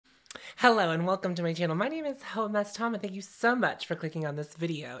Hello and welcome to my channel. My name is hautemesstom and thank you so much for clicking on this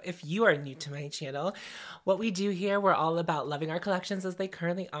video. If you are new to my channel, what we do here, we're all about loving our collections as they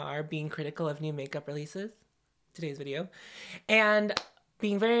currently are, being critical of new makeup releases, today's video, and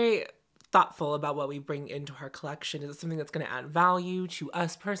being very thoughtful about what we bring into our collection. Is it something that's going to add value to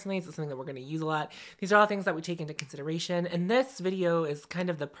us personally? Is it something that we're going to use a lot? These are all things that we take into consideration, and this video is kind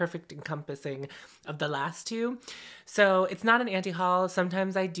of the perfect encompassing of the last two. So it's not an anti-haul.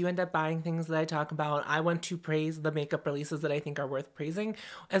 Sometimes I do end up buying things that I talk about. I want to praise the makeup releases that I think are worth praising,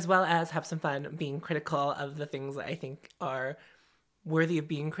 as well as have some fun being critical of the things that I think are worthy of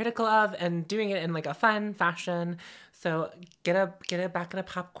being critical of and doing it in like a fun fashion. So get a bag of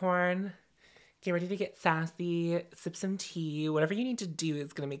popcorn, get ready to get sassy, sip some tea, whatever you need to do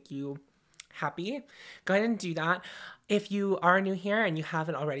is going to make you happy. Go ahead and do that. If you are new here and you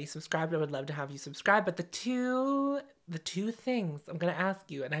haven't already subscribed, I would love to have you subscribe. But the two things I'm going to ask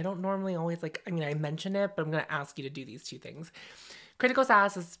you, and I don't normally always I mention it, but I'm going to ask you to do these two things. Critical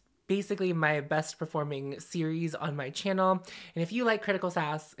Sass is basically my best performing series on my channel. And if you like Critical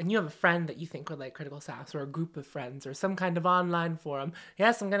Sass and you have a friend that you think would like Critical Sass, or a group of friends, or some kind of online forum,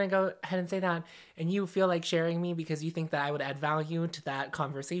 yes, I'm gonna go ahead and say that, and you feel like sharing me because you think that I would add value to that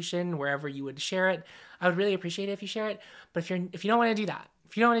conversation wherever you would share it, I would really appreciate it if you share it. But if you don't want to do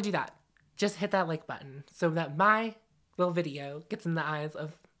that, just hit that like button so that my little video gets in the eyes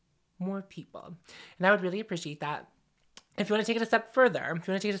of more people. And I would really appreciate that. If you want to take it a step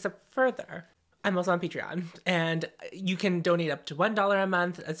further, I'm also on Patreon, and you can donate up to $1 a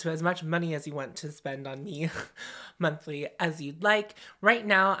month, as much money as you want to spend on me monthly as you'd like. Right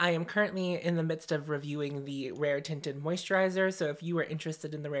now, I am currently in the midst of reviewing the Rare Tinted Moisturizer, so if you are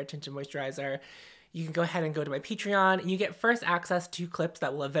interested in the Rare Tinted Moisturizer, you can go ahead and go to my Patreon, and you get first access to clips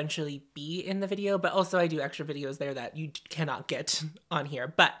that will eventually be in the video, but also I do extra videos there that you cannot get on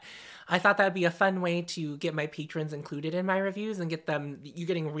here. But I thought that'd be a fun way to get my patrons included in my reviews and get them, you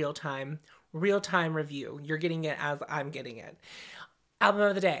getting real-time review. You're getting it as I'm getting it. Album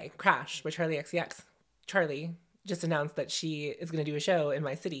of the day, Crash by Charli XCX. Charli just announced that she is going to do a show in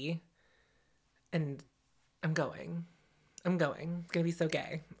my city, and I'm going. It's going to be so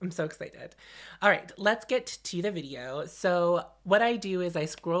gay. I'm so excited. All right, let's get to the video. So what I do is I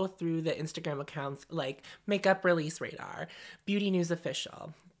scroll through the Instagram accounts like Makeup Release Radar, Beauty News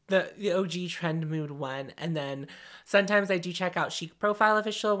Official, the OG Trend Mood one, and then sometimes I do check out Chic Profile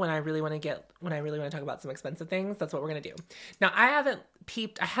Official when I really want to talk about some expensive things. That's what we're gonna do. Now I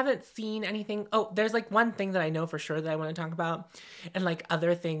haven't seen anything. Oh, there's like one thing that I know for sure that I want to talk about, and like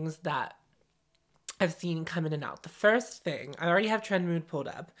other things that I've seen come in and out. The first thing, I already have Trend Mood pulled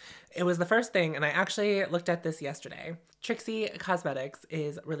up. It was the first thing, and I actually looked at this yesterday. Trixie Cosmetics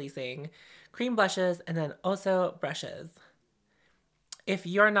is releasing cream blushes and then also brushes. If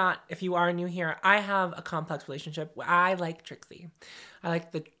you are new here, I have a complex relationship. I like Trixie. I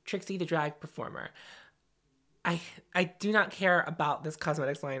like the Trixie, the drag performer. I do not care about this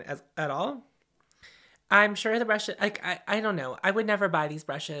cosmetics line at all. I'm sure the brushes, I don't know. I would never buy these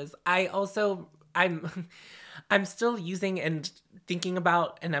brushes. I'm still using and thinking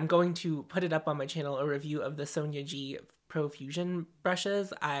about, and I'm going to put it up on my channel, a review of the Sonia G Pro Fusion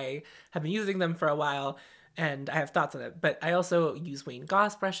brushes. I have been using them for a while, and I have thoughts on it, but I also use Wayne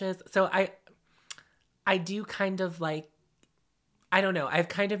Goss brushes. So I do kind of like, I don't know, I've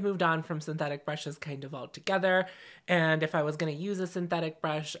kind of moved on from synthetic brushes kind of altogether. And if I was going to use a synthetic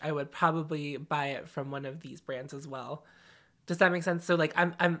brush, I would probably buy it from one of these brands as well. Does that make sense? So like,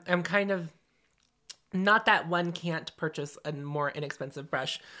 I'm kind of, not that one can't purchase a more inexpensive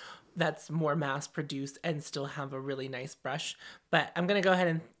brush that's more mass produced and still have a really nice brush, but I'm gonna go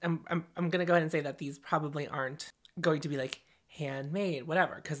ahead and I'm gonna go ahead and say that these probably aren't going to be like handmade,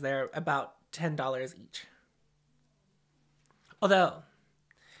 whatever, because they're about $10 each. Although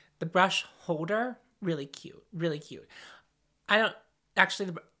the brush holder, really cute, really cute. I don't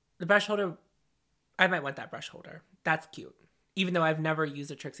actually, the brush holder, I might want that brush holder. That's cute. Even though I've never used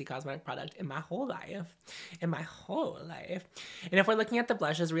a Trixie cosmetic product in my whole life. And if we're looking at the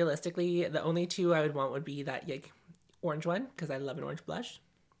blushes, realistically, the only two I would want would be that like orange one, because I love an orange blush,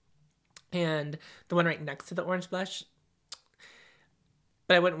 and the one right next to the orange blush.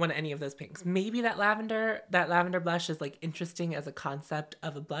 But I wouldn't want any of those pinks. Maybe that lavender blush is like interesting as a concept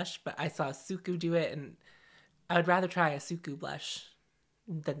of a blush, but I saw Suku do it, and I would rather try a Suku blush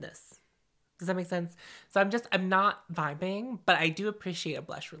than this. Does that make sense? So I'm not vibing, but I do appreciate a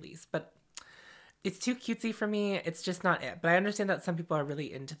blush release, but it's too cutesy for me. It's just not it. But I understand that some people are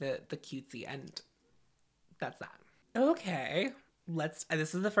really into the cutesy, and that's that. Okay,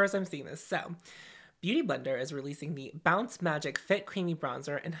 this is the first I'm seeing this. So BeautyBlender is releasing the Bounce Magic Fit Creamy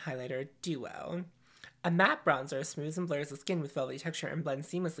Bronzer and Highlighter Duo. A matte bronzer smooths and blurs the skin with velvety texture and blends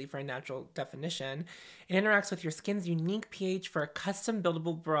seamlessly for a natural definition. It interacts with your skin's unique pH for a custom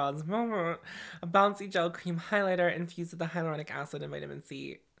buildable bronze. A bouncy gel cream highlighter infused with the hyaluronic acid and vitamin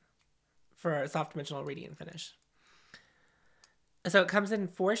C for a soft dimensional radiant finish. So it comes in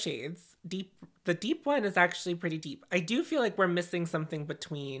 4 shades. Deep. The deep one is actually pretty deep. I do feel like we're missing something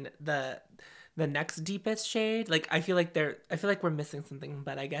between the next deepest shade. Like I feel like we're missing something,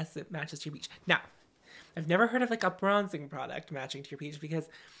 but I guess it matches to your pH. Now, I've never heard of like a bronzing product matching to your pH because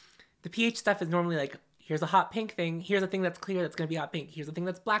the pH stuff is normally like, here's a hot pink thing. Here's a thing that's clear that's going to be hot pink. Here's a thing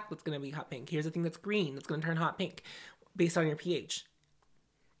that's black that's going to be hot pink. Here's a thing that's green that's going to turn hot pink based on your pH.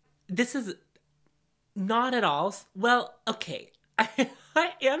 This is not at all. Well, okay.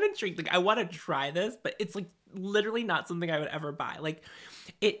 I am intrigued. Like I want to try this, but it's like literally not something I would ever buy. Like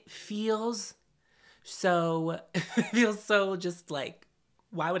it feels so just like,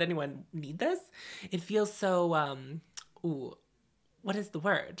 why would anyone need this? It feels so, ooh, what is the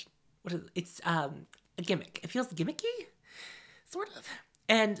word? It's a gimmick. It feels gimmicky, sort of.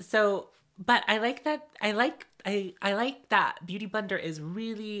 And so, but I like that. I like that BeautyBlender is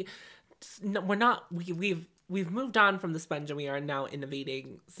really, we've moved on from the sponge and we are now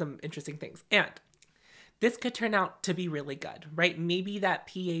innovating some interesting things. And this could turn out to be really good, right? Maybe that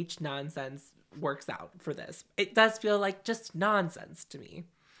pH nonsense works out for this. It does feel like just nonsense to me.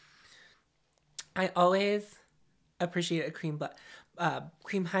 I always appreciate a cream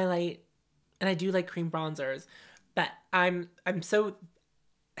highlight, and I do like cream bronzers, but I'm so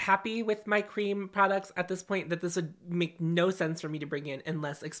happy with my cream products at this point that this would make no sense for me to bring in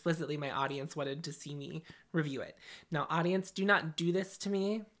unless explicitly my audience wanted to see me review it. Now, audience, do not do this to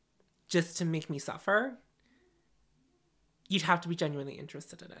me just to make me suffer. You'd have to be genuinely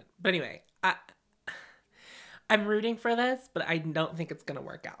interested in it. But anyway, I'm rooting for this, but I don't think it's going to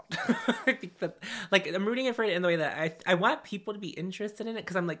work out. I think that, like, I'm rooting for it in the way that I want people to be interested in it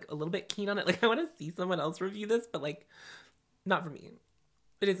because I'm, like, a little bit keen on it. Like, I want to see someone else review this, but, like, not for me.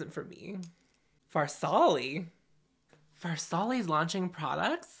 It isn't for me. Farsali? Farsali's launching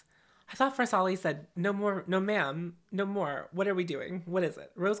products? I thought Farsali said, no more, no ma'am, no more. What are we doing? What is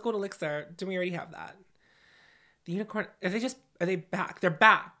it? Rose Gold Elixir, do we already have that? The unicorn, are they back? They're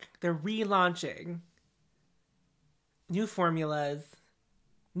back. They're relaunching. New formulas,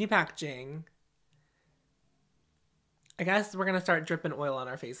 new packaging. I guess we're going to start dripping oil on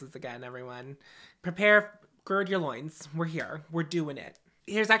our faces again, everyone. Prepare, gird your loins. We're here. We're doing it.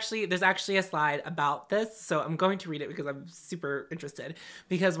 There's actually a slide about this, so I'm going to read it because I'm super interested.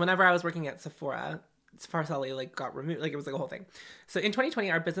 Because whenever I was working at Sephora, Farsali like got removed, like it was like a whole thing. So in 2020,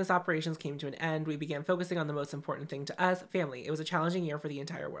 our business operations came to an end. We began focusing on the most important thing to us, family. It was a challenging year for the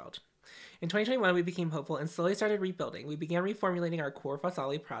entire world. In 2021, we became hopeful and slowly started rebuilding. We began reformulating our core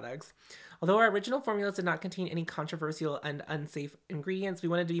Farsali products. Although our original formulas did not contain any controversial and unsafe ingredients, we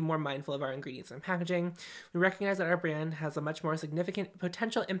wanted to be more mindful of our ingredients and packaging. We recognize that our brand has a much more significant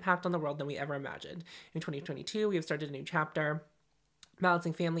potential impact on the world than we ever imagined. In 2022, we have started a new chapter,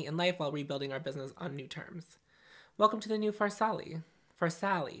 balancing family and life while rebuilding our business on new terms. Welcome to the new Farsali.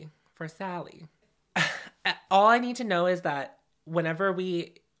 Farsali. All I need to know is that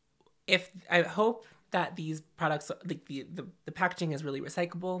I hope that these products, like the packaging is really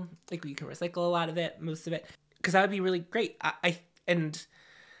recyclable. Like you can recycle a lot of it, most of it, because that would be really great.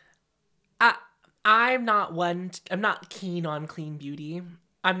 I'm not keen on clean beauty.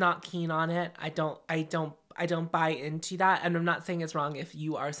 I'm not keen on it. I don't buy into that. And I'm not saying it's wrong if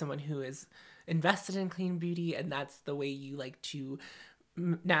you are someone who is invested in clean beauty and that's the way you like to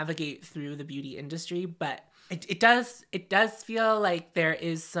navigate through the beauty industry. But it does feel like there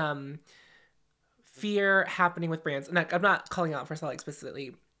is some fear happening with brands. And I'm not calling out Farsali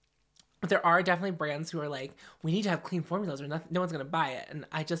explicitly, but there are definitely brands who are like, we need to have clean formulas or no one's going to buy it. And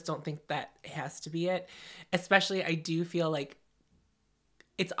I just don't think that has to be it. Especially, I do feel like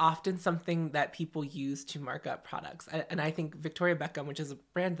it's often something that people use to mark up products. And I think Victoria Beckham, which is a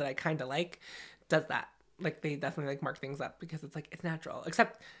brand that I kind of like, does that. Like they definitely like mark things up because it's like, it's natural.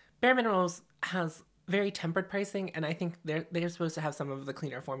 Except Bare Minerals has very tempered pricing. And I think they're supposed to have some of the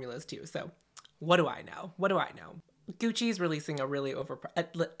cleaner formulas too. So what do I know? Gucci's releasing a really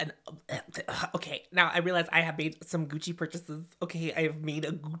okay, now I realize I have made some Gucci purchases. Okay, I have made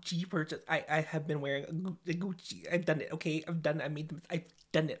a Gucci purchase. I have been wearing a Gucci. I've done it, okay? I've done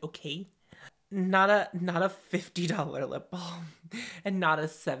it, okay? Not a $50 lip balm and not a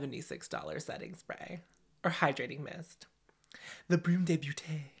 $76 setting spray or hydrating mist. The Brume de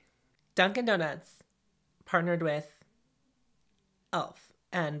Beauté. Dunkin' Donuts partnered with e.l.f.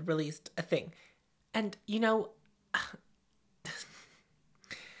 and released a thing. And, you know,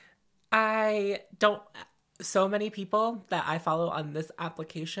 I don't, so many people that I follow on this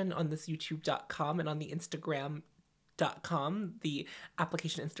application, on this youtube.com and on the Instagram.com, the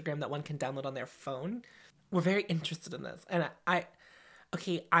application Instagram that one can download on their phone, were very interested in this. And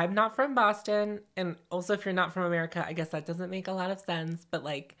okay, I'm not from Boston. And also if you're not from America, I guess that doesn't make a lot of sense. But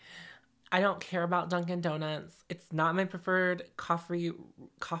like, I don't care about Dunkin' Donuts. It's not my preferred coffee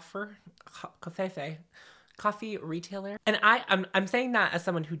retailer. And I'm saying that as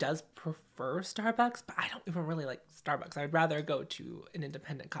someone who does prefer Starbucks, but I don't even really like Starbucks. I'd rather go to an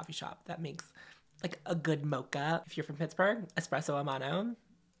independent coffee shop that makes like a good mocha. If you're from Pittsburgh, espresso amano.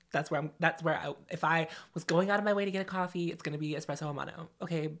 If I was going out of my way to get a coffee, it's going to be espresso amano.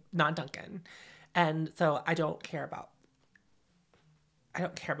 Okay, not Dunkin'. And so I don't care about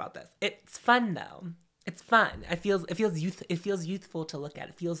this. It's fun though. It's fun. It feels youthful to look at.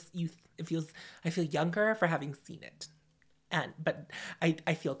 I feel younger for having seen it. But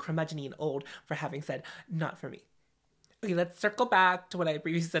I feel curmudgeon-y and old for having said, not for me. Okay, let's circle back to what I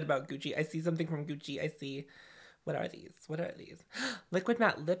previously said about Gucci. I see something from Gucci. I see, what are these? Liquid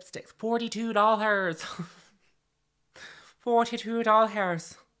matte lipsticks, $42.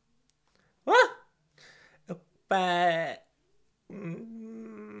 $42. Ah! But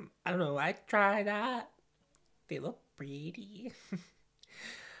I don't know. I'd try that. They look pretty.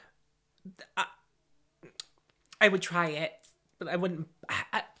 I would try it, but I wouldn't.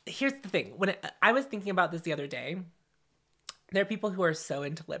 Here's the thing. When I was thinking about this the other day, there are people who are so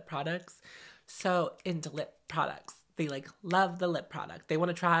into lip products. They like love the lip product. They want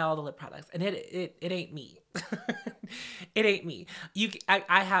to try all the lip products, and it ain't me. It ain't me. You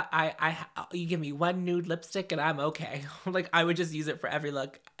give me one nude lipstick and I'm okay. Like I would just use it for every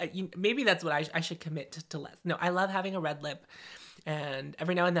look. Maybe that's what I should commit to less. No, I love having a red lip, and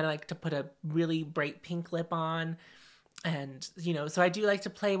every now and then I like to put a really bright pink lip on, and you know, so I do like to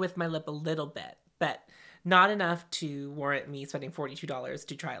play with my lip a little bit, but not enough to warrant me spending $42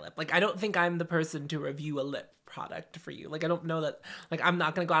 to try a lip. Like, I don't think I'm the person to review a lip product for you. Like, I don't know that, like, I'm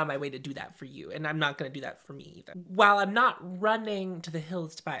not going to go out of my way to do that for you. And I'm not going to do that for me either. While I'm not running to the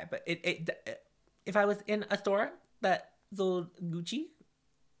hills to buy it, but if I was in a store that sold Gucci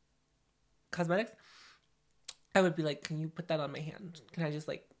cosmetics, I would be like, can you put that on my hand? Can I just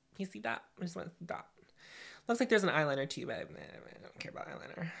like, can you see that? I just want to see that. Looks like there's an eyeliner too, but I don't care about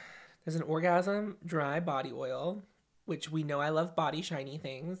eyeliner. There's an Orgasm dry body oil, which we know I love body shiny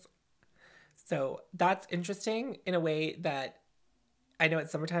things. So that's interesting in a way that I know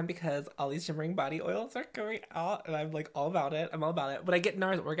it's summertime because all these shimmering body oils are going out and I'm like all about it. I'm all about it. Would I get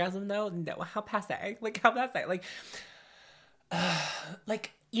Nars Orgasm though? No, how passe. Like how passe.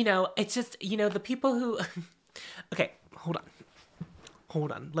 Like, you know, it's just, you know, the people who, okay, hold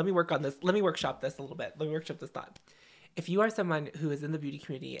on. Let me work on this. Let me workshop this a little bit. Let me workshop this thought. If you are someone who is in the beauty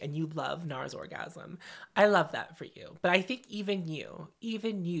community and you love Nars Orgasm, I love that for you. But I think even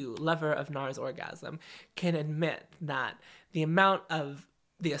you, lover of Nars Orgasm, can admit that the amount of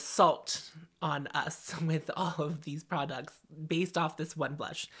the assault on us with all of these products based off this one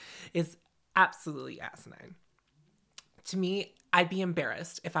blush is absolutely asinine. To me, I'd be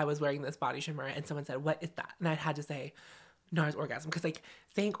embarrassed if I was wearing this body shimmer and someone said, "What is that?" And I'd had to say, Nars Orgasm, because like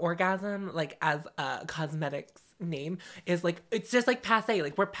saying orgasm like as a cosmetics name is like, it's just like passe.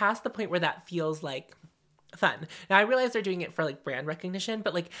 Like we're past the point where that feels like fun. Now I realize they're doing it for like brand recognition,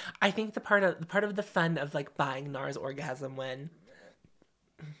 but like I think the part of the fun of like buying Nars Orgasm when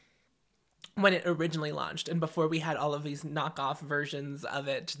it originally launched and before we had all of these knockoff versions of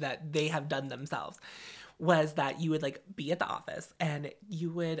it that they have done themselves, was that you would like be at the office and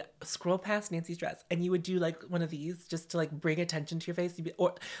you would scroll past Nancy's dress and you would do like one of these just to like bring attention to your face.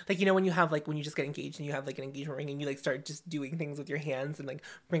 Or like, you know, when you have like, when you just get engaged and you have like an engagement ring and you like start just doing things with your hands and like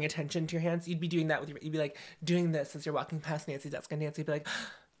bring attention to your hands. You'd be doing that you'd be like doing this as you're walking past Nancy's desk and Nancy would be like,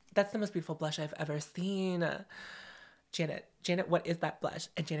 "That's the most beautiful blush I've ever seen. Janet, what is that blush?"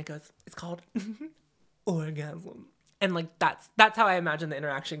 And Janet goes, "It's called Orgasm." And like that's how I imagine the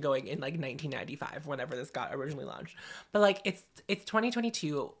interaction going in like 1995, whenever this got originally launched. But like it's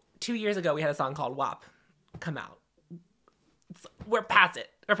 2022. 2 years ago, we had a song called WAP come out. We're past it.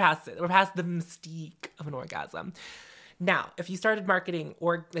 We're past it. We're past the mystique of an orgasm. Now, if you started marketing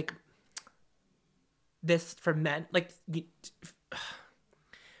or like this for men, like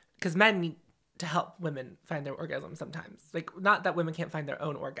because men need to help women find their orgasm sometimes. Like, not that women can't find their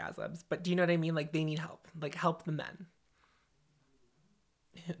own orgasms, but do you know what I mean? Like, they need help. Like, help the men.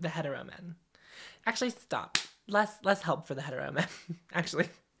 The hetero men. Actually, stop. Less help for the hetero men. Actually,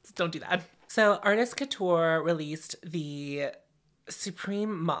 don't do that. So, Artist Couture released the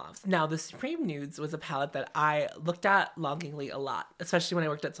Supreme Mauves. Now, the Supreme Nudes was a palette that I looked at longingly a lot, especially when I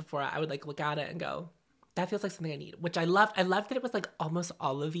worked at Sephora. I would like look at it and go, that feels like something I need, which I loved. I loved that it was like almost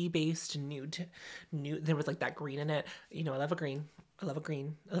olivey based nude. There was like that green in it. You know, I love a green. I love a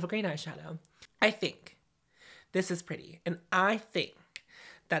green. I love a green eyeshadow. I think this is pretty, and I think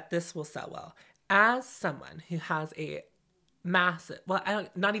that this will sell well. As someone who has a massive, well,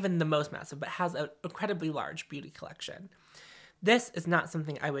 not even the most massive, but has an incredibly large beauty collection, this is not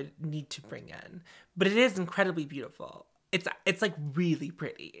something I would need to bring in, but it is incredibly beautiful. It's like really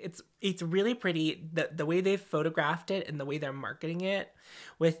pretty. It's really pretty. The way they've photographed it and the way they're marketing it,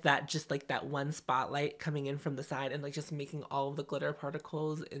 with that just like that one spotlight coming in from the side and like just making all of the glitter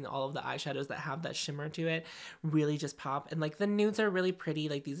particles and all of the eyeshadows that have that shimmer to it really just pop. And like the nudes are really pretty,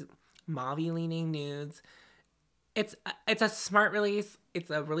 like these mauve-y leaning nudes. It's a smart release. It's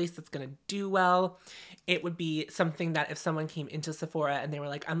a release that's going to do well. It would be something that if someone came into Sephora and they were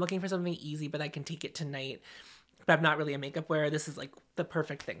like, I'm looking for something easy, but I can take it tonight, but I'm not really a makeup wearer, this is like the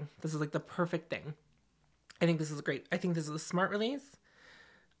perfect thing. This is like the perfect thing. I think this is great. I think this is a smart release.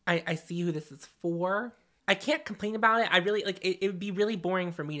 I see who this is for. I can't complain about it. I really, like, it would be really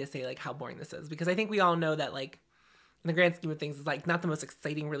boring for me to say, like, how boring this is, because I think we all know that, like, in the grand scheme of things, it's, like, not the most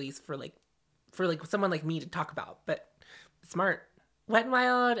exciting release for someone like me to talk about, but smart. Wet n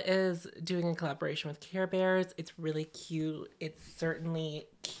Wild is doing a collaboration with Care Bears. It's really cute. It's certainly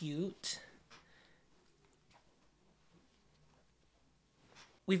cute.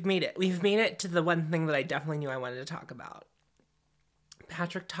 We've made it. We've made it to the one thing that I definitely knew I wanted to talk about.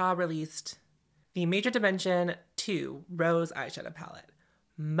 Patrick Ta released the Major Dimension 2 Rose eyeshadow palette.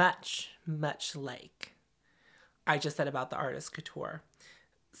 Much, much like I just said about the artist Couture.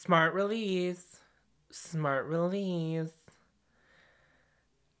 Smart release. Smart release.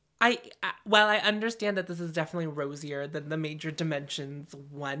 While I understand that this is definitely rosier than the Major Dimensions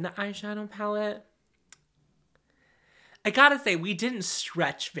 1 eyeshadow palette, I gotta say, we didn't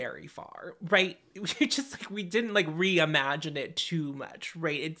stretch very far, right? We didn't like reimagine it too much,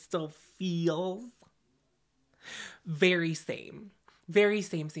 right? It still feels very same. Very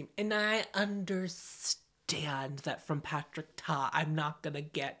same. And I understand that from Patrick Ta, I'm not gonna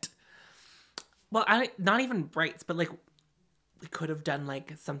get, well, not even brights, but like, we could have done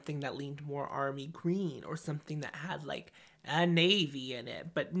like something that leaned more army green or something that had like a navy in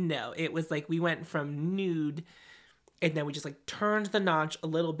it. But no, it was like we went from nude and then we just like turned the notch a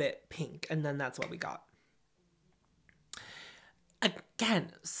little bit pink, and then that's what we got.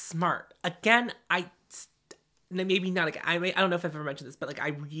 Again, smart. Again, maybe not again. I don't know if I've ever mentioned this, but like I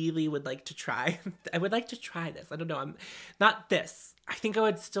really would like to try. I would like to try this. I don't know. I'm not this. I think I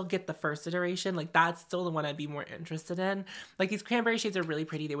would still get the first iteration. Like that's still the one I'd be more interested in. Like these cranberry shades are really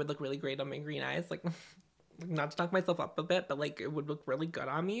pretty. They would look really great on my green eyes. Like not to knock myself up a bit, but like it would look really good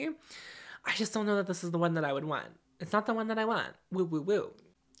on me. I just don't know that this is the one that I would want. It's not the one that I want. Woo, woo, woo.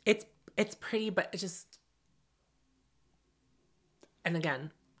 It's pretty, but it just... And again,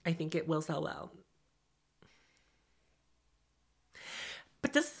 I think it will sell well.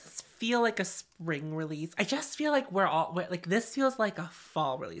 But does this feel like a spring release? I just feel like this feels like a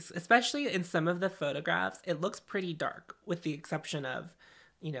fall release, especially in some of the photographs. It looks pretty dark with the exception of,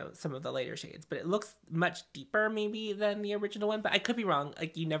 you know, some of the lighter shades, but it looks much deeper maybe than the original one, but I could be wrong.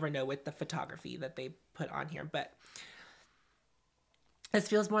 Like you never know with the photography that they put on here, but this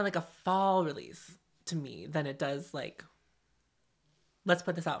feels more like a fall release to me than it does like, let's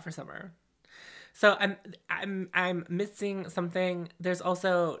put this out for summer. So I'm missing something. There's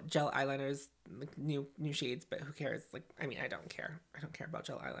also gel eyeliners, like new shades, but who cares? Like, I mean, I don't care. I don't care about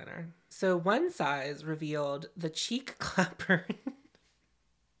gel eyeliner. So OneSize revealed the cheek clapper.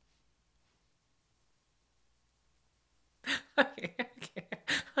 Okay.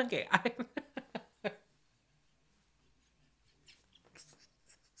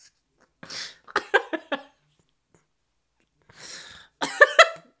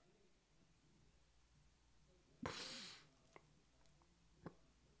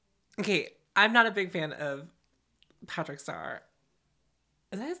 Okay, I'm not a big fan of Patrick Star.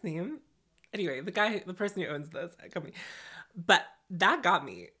 Is that his name? Anyway, the person who owns this company. But that got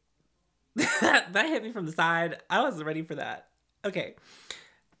me. that hit me from the side. I wasn't ready for that. Okay.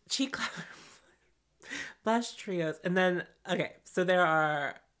 Cheek clapper. Blush trios. And then, okay, so there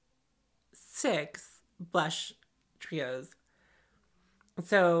are 6 blush trios.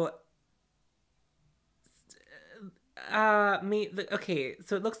 So, okay,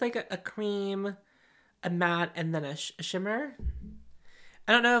 so it looks like a cream, a matte, and then a shimmer.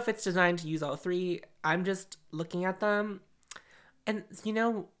 I don't know if it's designed to use all 3. I'm just looking at them. And, you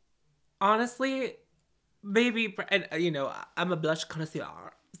know, honestly, maybe, and you know, I'm a blush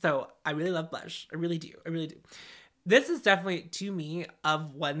connoisseur, so I really love blush. I really do. I really do. This is definitely, to me,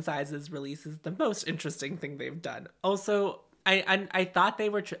 of OneSize's releases, the most interesting thing they've done. Also, I thought they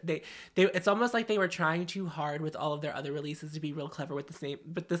were they it's almost like they were trying too hard with all of their other releases to be real clever with this name,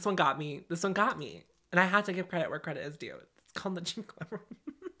 but this one got me. This one got me, and I had to give credit where credit is due. It's called the Cheek Clever.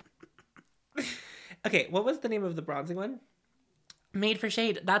 Okay, what was the name of the bronzing one? Made for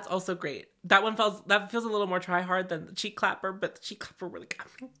Shade. That's also great. That one feels a little more try hard than the Cheek Clapper, but the Cheek Clapper really got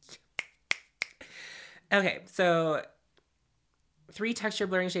me. Okay, so 3 texture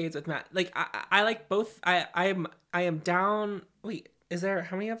blurring shades with matte. Like I like both. I am down. Wait, is there,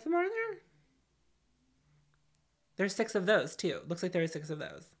 how many of them are there? There's 6 of those too. Looks like there are 6 of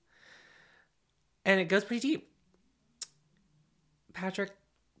those, and it goes pretty deep. Patrick,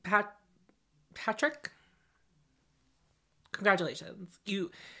 congratulations.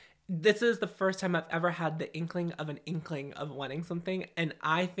 This is the first time I've ever had the inkling of wanting something, and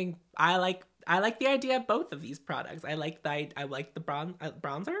I think I like the idea of both of these products. I like the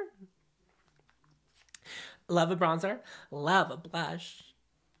bronzer. Love a bronzer. Love a blush.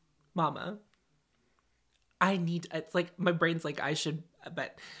 Mama. It's like my brain's like I should,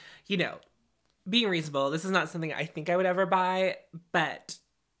 but you know, being reasonable, this is not something I think I would ever buy, but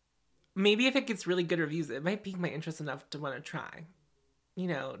maybe if it gets really good reviews, it might pique my interest enough to want to try. You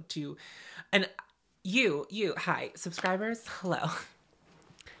know, and hi, subscribers, hello.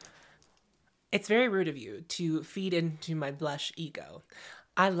 It's very rude of you to feed into my blush ego.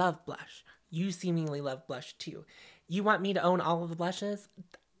 I love blush. You seemingly love blush too. You want me to own all of the blushes?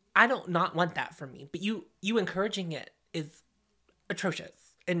 I don't not want that for me, but you encouraging it is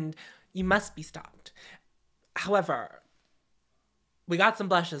atrocious, and you must be stopped. However, we got some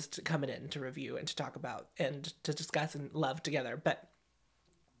blushes coming in to review and to talk about and to discuss and love together, but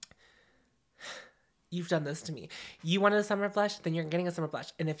you've done this to me. You wanted a summer blush, then you're getting a summer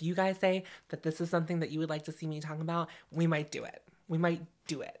blush. And if you guys say that this is something that you would like to see me talk about, we might do it. We might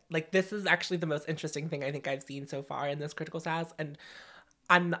do it. Like, this is actually the most interesting thing I think I've seen so far in this Critical Sass, and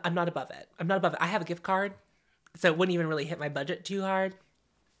I'm not above it. I'm not above it. I have a gift card, so it wouldn't even really hit my budget too hard.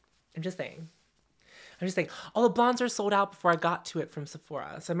 I'm just saying. All the bronzers sold out before I got to it from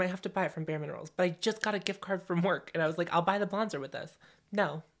Sephora, so I might have to buy it from Bare Minerals. But I just got a gift card from work, and I was like, I'll buy the bronzer with this.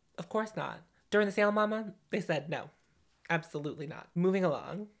 No, of course not. During the sale, Mama, they said no. Absolutely not. Moving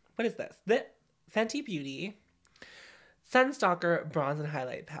along. What is this? The Fenty Beauty Stalk'R Bronze and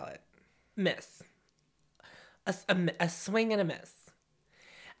Highlight Palette. Miss. A swing and a miss.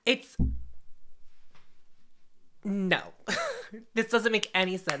 It's... No. This doesn't make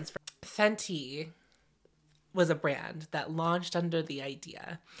any sense. Fenty was a brand that launched under the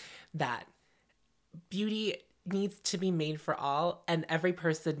idea that beauty needs to be made for all, and every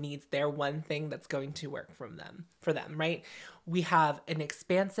person needs their one thing that's going to work for them, right? We have an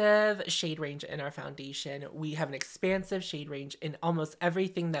expansive shade range in our foundation. We have an expansive shade range in almost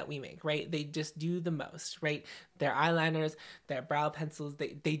everything that we make, right? They just do the most, right? Their eyeliners, their brow pencils,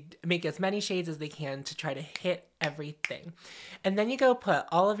 they make as many shades as they can to try to hit everything. And then you go put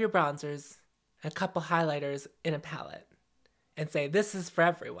all of your bronzers, a couple highlighters in a palette and say, this is for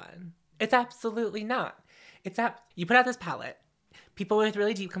everyone. It's absolutely not. You put out this palette. People with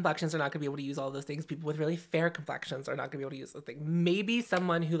really deep complexions are not going to be able to use all those things. People with really fair complexions are not going to be able to use those things. Maybe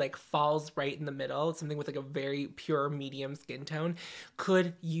someone who like falls right in the middle, something with like a very pure medium skin tone,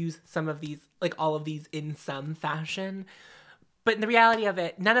 could use some of these, like all of these in some fashion. But in the reality of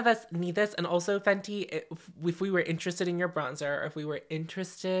it, none of us need this. And also, Fenty, if we were interested in your bronzer, or if we were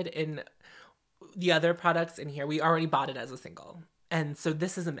interested in the other products in here, we already bought it as a single. And so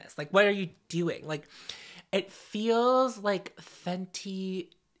this is a miss. Like, what are you doing? Like, it feels like Fenty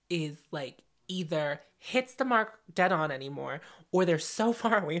is like either hits the mark dead on anymore, or they're so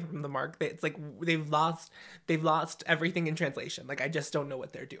far away from the mark that it's like they've lost everything in translation. Like, I just don't know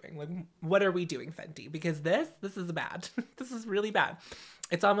what they're doing. Like, what are we doing, Fenty? Because this is bad. This is really bad.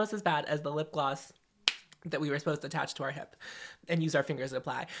 It's almost as bad as the lip gloss that we were supposed to attach to our hip and use our fingers to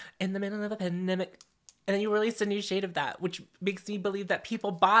apply in the middle of a pandemic. And then you released a new shade of that, which makes me believe that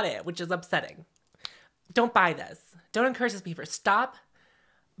people bought it, which is upsetting. Don't buy this. Don't encourage this behavior. Stop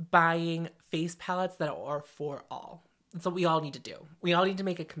buying face palettes that are for all. That's what we all need to do. We all need to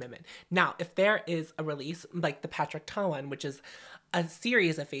make a commitment. Now, if there is a release like the Patrick Ta one, which is a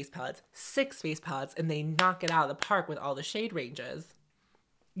series of face palettes, 6 face palettes, and they knock it out of the park with all the shade ranges,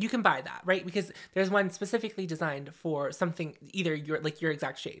 you can buy that, right? Because there's one specifically designed for something, either your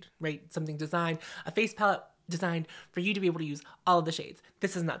exact shade, right? Something designed, a face palette designed for you to be able to use all of the shades.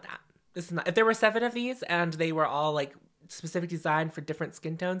 This is not that. This is not. If there were 7 of these and they were all like specific design for different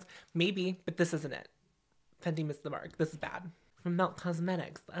skin tones, maybe, but this isn't it. Fenty missed the mark. This is bad. From Melt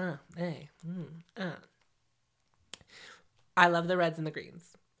Cosmetics. I love the reds and the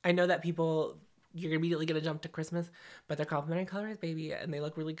greens. I know that people, you're immediately going to jump to Christmas, but they're complementary colors, baby, and they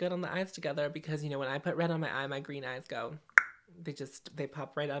look really good on the eyes together because, you know, when I put red on my eye, my green eyes go, they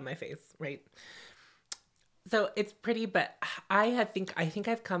pop right on my face, right? So it's pretty, but I think a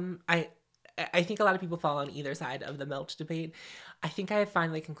lot of people fall on either side of the Melt debate. I think I have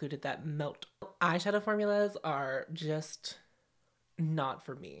finally concluded that Melt eyeshadow formulas are just not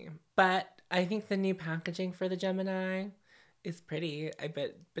for me. But I think the new packaging for the Gemini is pretty.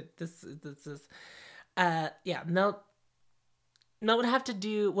 but this is yeah, Melt would have to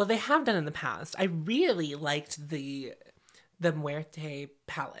do, well, they have done in the past. I really liked the Muerte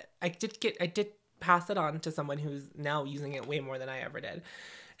palette. I did pass it on to someone who's now using it way more than I ever did.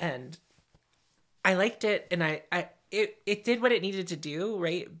 And I liked it, and it did what it needed to do,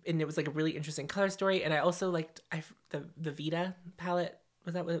 right? And it was like a really interesting color story. And I also liked the Vita palette.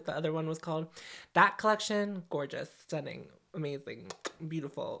 Was that what the other one was called? That collection, gorgeous, stunning, amazing,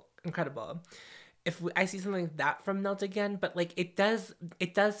 beautiful, incredible. If I see something like that from Melt again, but like it does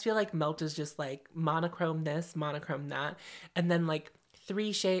feel like Melt is just like monochrome this, monochrome that, and then like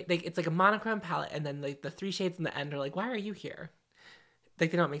 3 shades, like it's like a monochrome palette, and then like the 3 shades in the end are like, why are you here? Like,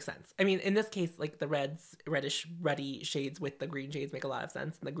 they don't make sense. I mean, in this case, like the reddish, ruddy shades with the green shades make a lot of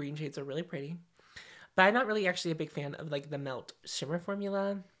sense, and the green shades are really pretty. But I'm not really actually a big fan of like the Melt shimmer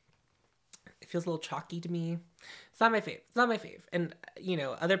formula. It feels a little chalky to me. It's not my fave. It's not my fave. And, you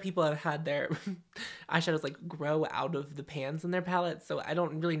know, other people have had their eyeshadows like grow out of the pans in their palettes, so I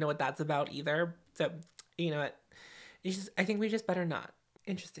don't really know what that's about either. So, you know what? It's just, I think we just better not.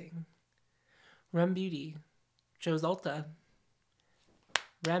 Interesting. r.e.m Beauty chose Ulta.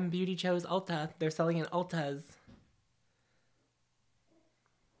 r.e.m Beauty chose Ulta. They're selling in Ultas.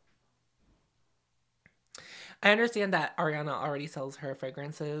 I understand that Ariana already sells her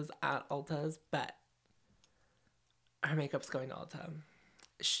fragrances at Ulta's, but her makeup's going to Ulta.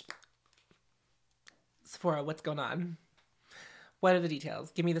 Sephora, what's going on? What are the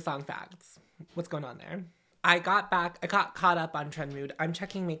details? Give me the song facts. What's going on there? I got caught up on Trend Mood. I'm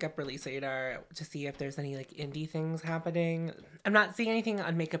checking Makeup Release Radar to see if there's any like indie things happening. I'm not seeing anything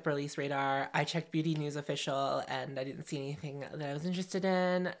on Makeup Release Radar. I checked Beauty News Official and I didn't see anything that I was interested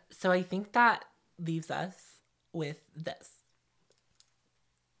in. So I think that leaves us with this.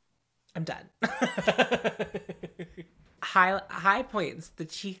 I'm done. High points. The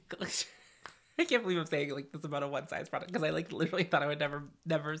cheek. I can't believe I'm saying like this about a OneSize product, because I like literally thought I would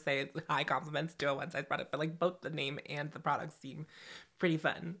never say high compliments to a OneSize product, but like both the name and the product seem pretty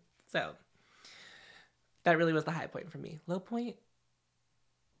fun. So that really was the high point for me. Low point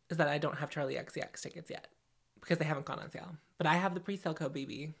is that I don't have Charlie XCX tickets yet because they haven't gone on sale. But I have the pre-sale code,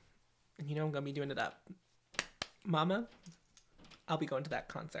 baby. And you know I'm going to be doing it up. Mama, I'll be going to that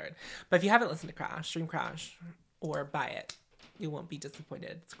concert. But if you haven't listened to Crash, stream Crash or buy it. You won't be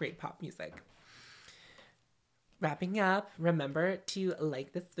disappointed. It's great pop music. Wrapping up, remember to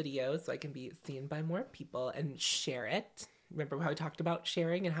like this video so I can be seen by more people, and share it. Remember how I talked about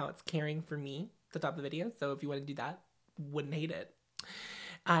sharing and how it's caring for me at the top of the video? So if you want to do that, wouldn't hate it.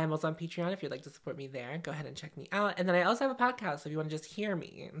 I'm also on Patreon if you'd like to support me there. Go ahead and check me out. And then I also have a podcast if you want to just hear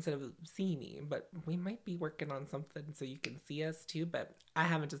me instead of see me. But we might be working on something so you can see us too. But I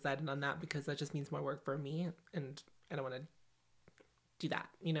haven't decided on that because that just means more work for me. And I don't want to do that.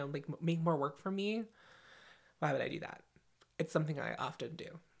 You know, like make more work for me. Why would I do that? It's something I often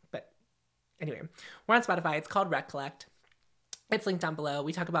do. But anyway, we're on Spotify. It's called Recollect. It's linked down below.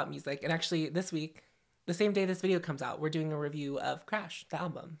 We talk about music. And actually this week, the same day this video comes out, we're doing a review of Crash, the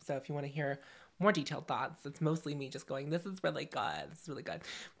album. So if you want to hear more detailed thoughts, it's mostly me just going, this is really good. This is really good.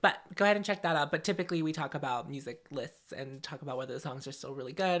 But go ahead and check that out. But typically we talk about music lists and talk about whether the songs are still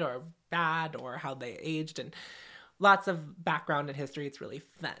really good or bad or how they aged, and lots of background and history. It's really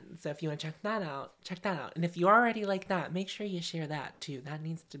fun. So if you want to check that out, check that out. And if you already like that, make sure you share that too. That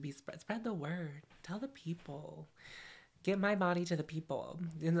needs to be spread. Spread the word. Tell the people. Get my body to the people.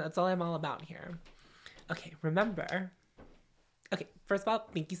 And that's all I'm all about here. Okay, remember. Okay, first of all,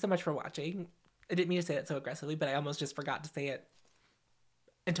 thank you so much for watching. I didn't mean to say that so aggressively, but I almost just forgot to say it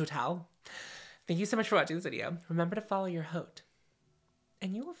in total. Thank you so much for watching this video. Remember to follow your haute,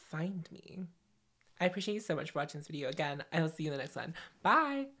 and you will find me. I appreciate you so much for watching this video. Again, I will see you in the next one.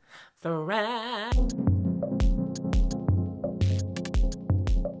 Bye. Thread.